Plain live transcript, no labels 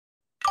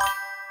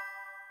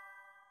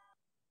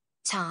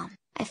Tom,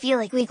 I feel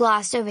like we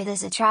glossed over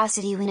this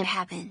atrocity when it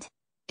happened.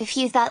 If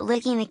you thought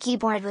licking the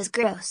keyboard was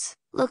gross,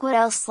 look what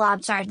else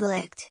Slobchard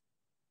licked.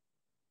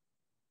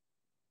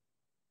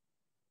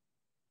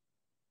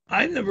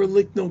 I never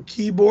licked no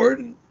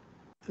keyboard, and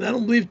I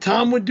don't believe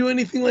Tom would do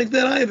anything like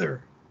that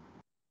either.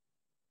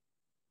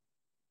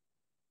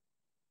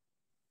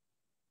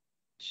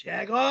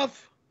 Shag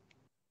off?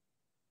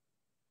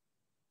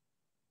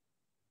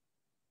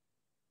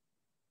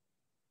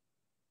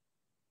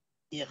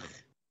 Yuck.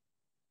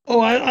 Oh,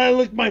 I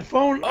lick my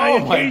phone.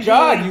 Oh my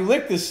God! You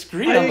licked the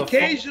screen on the phone. I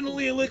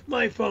occasionally lick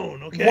my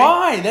phone. Okay.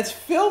 Why? That's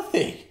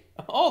filthy.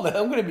 Oh,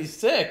 I'm gonna be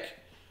sick.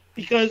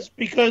 Because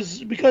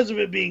of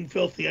it being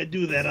filthy, I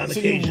do that on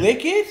occasion. So you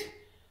lick it?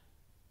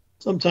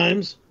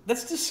 Sometimes.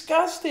 That's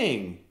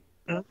disgusting.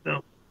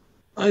 No,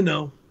 I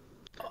know.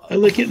 I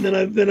lick it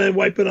and then I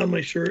wipe it on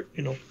my shirt.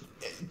 You know.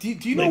 Do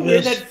you know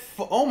where that?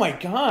 Oh my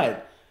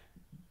God!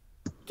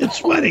 It's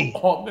sweaty.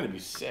 Oh, I'm gonna be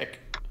sick.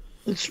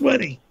 It's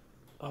sweaty.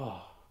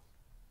 Oh.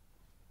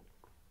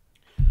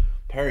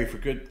 Perry, for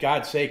good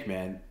God's sake,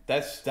 man,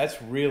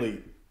 that's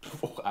really.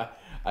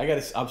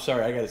 I'm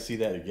sorry, I gotta see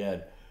that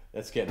again.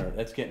 That's getting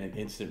an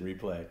instant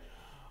replay.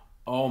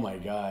 Oh my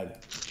God,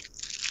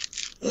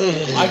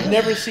 I've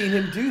never seen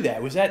him do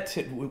that. Was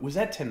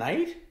that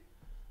tonight?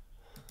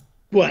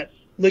 What,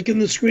 licking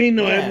the screen?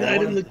 No, yeah, I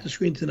didn't lick the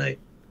screen tonight.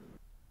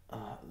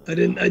 I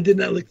did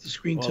not lick the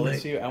screen tonight.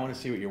 Let's see. I want to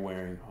see what you're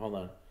wearing. Hold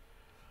on.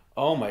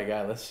 Oh my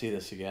God, let's see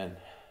this again.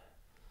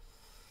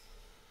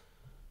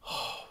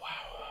 Oh wow.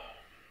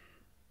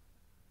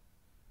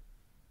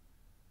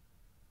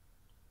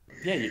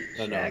 Yeah,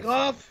 Shag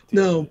off?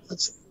 No,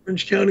 that's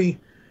Orange County.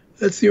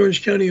 That's the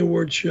Orange County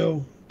Awards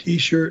show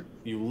T-shirt.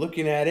 You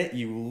looking at it?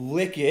 You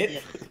lick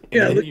it.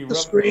 Yeah, lick the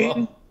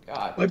screen. Oh,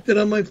 God. Wiped it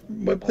on my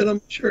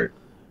shirt.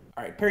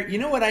 All right, Perry. You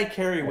know what I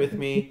carry with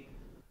me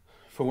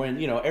for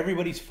when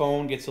everybody's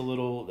phone gets a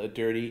little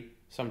dirty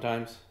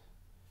sometimes.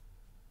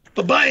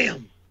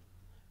 Ba-bam!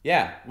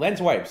 Yeah,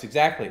 lens wipes.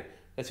 Exactly.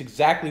 That's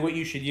exactly what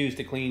you should use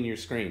to clean your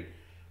screen.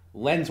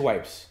 Lens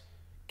wipes.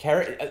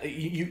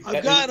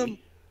 I've got them.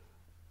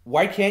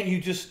 Why can't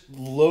you just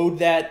load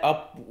that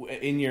up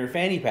in your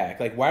fanny pack?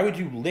 Like, why would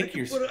you lick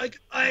your...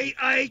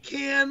 I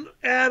can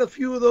add a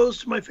few of those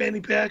to my fanny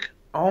pack.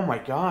 Oh, my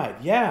God.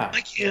 Yeah.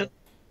 I can.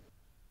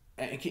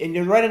 And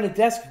you're right on the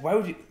desk. Why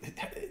would you...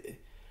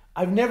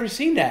 I've never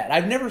seen that.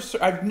 I've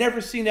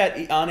never seen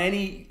that on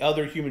any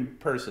other human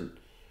person.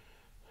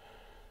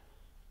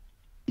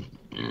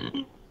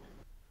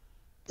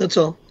 That's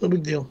all. No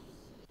big deal.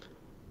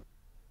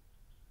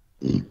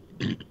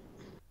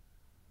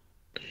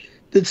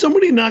 Did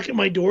somebody knock at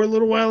my door a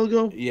little while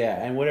ago?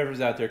 Yeah, and whatever's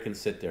out there can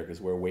sit there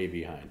because we're way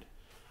behind.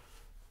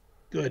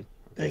 Good.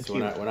 Thank you.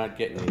 We're not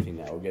getting anything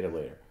now. We'll get it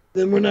later.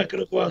 Then we're not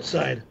going to go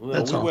outside.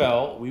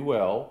 We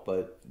will,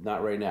 but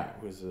not right now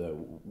because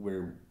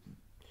we're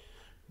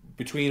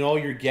between all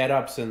your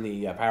get-ups and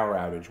the power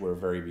outage. We're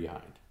very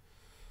behind.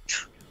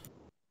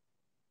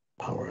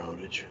 Power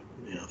outage.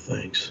 Yeah,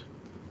 thanks.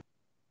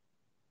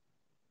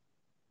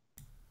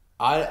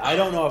 I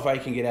don't know if I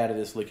can get out of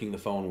this licking the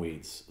phone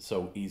weeds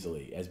so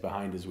easily, as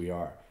behind as we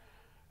are.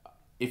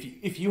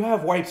 If you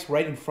have wipes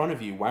right in front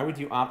of you, why would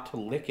you opt to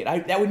lick it?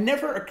 That would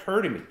never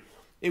occur to me.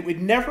 It would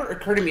never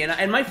occur to me.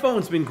 And my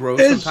phone's been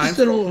gross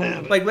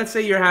sometimes. Like, let's say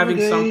you're having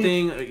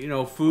something,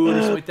 food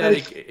or something like that.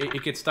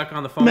 It gets stuck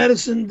on the phone.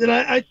 Medicine.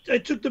 I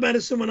took the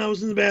medicine when I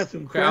was in the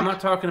bathroom. Okay, I'm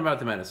not talking about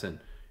the medicine.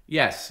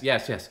 Yes.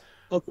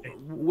 Okay.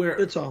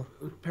 That's all.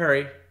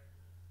 Perry,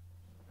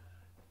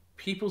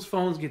 people's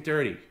phones get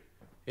dirty.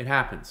 It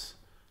happens.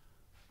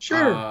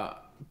 Sure.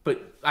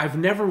 But I've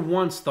never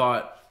once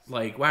thought,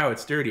 like, wow,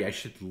 it's dirty. I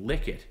should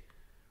lick it.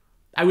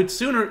 I would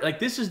sooner, like,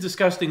 this is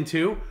disgusting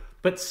too,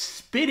 but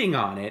spitting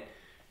on it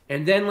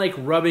and then, like,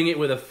 rubbing it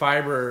with a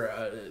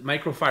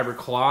microfiber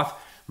cloth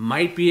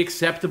might be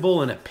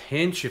acceptable in a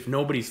pinch if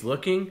nobody's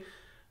looking.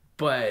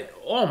 But,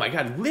 oh my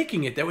God,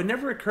 licking it, that would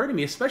never occur to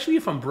me, especially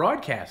if I'm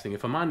broadcasting,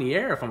 if I'm on the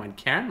air, if I'm on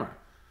camera.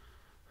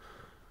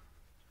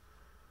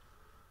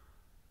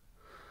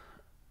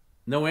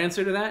 No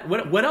answer to that?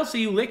 What else are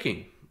you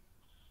licking?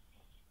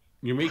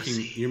 You're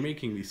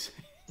making me say.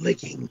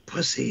 Licking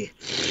pussy.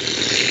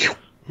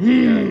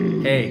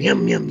 Hey.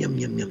 Yum, yum, yum,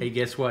 yum, yum. Hey,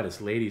 guess what? It's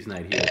ladies'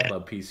 night here at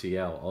Club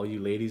PCL. All you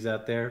ladies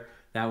out there,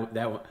 that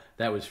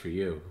was for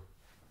you.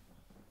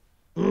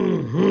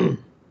 Mm-hmm.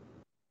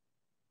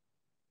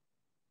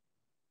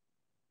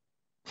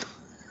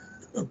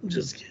 I'm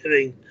just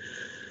kidding.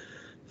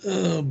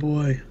 Oh,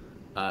 boy.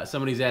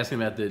 Somebody's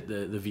asking about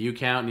the view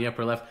count in the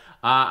upper left.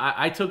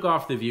 I took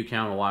off the view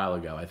count a while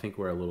ago. I think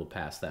we're a little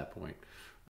past that point.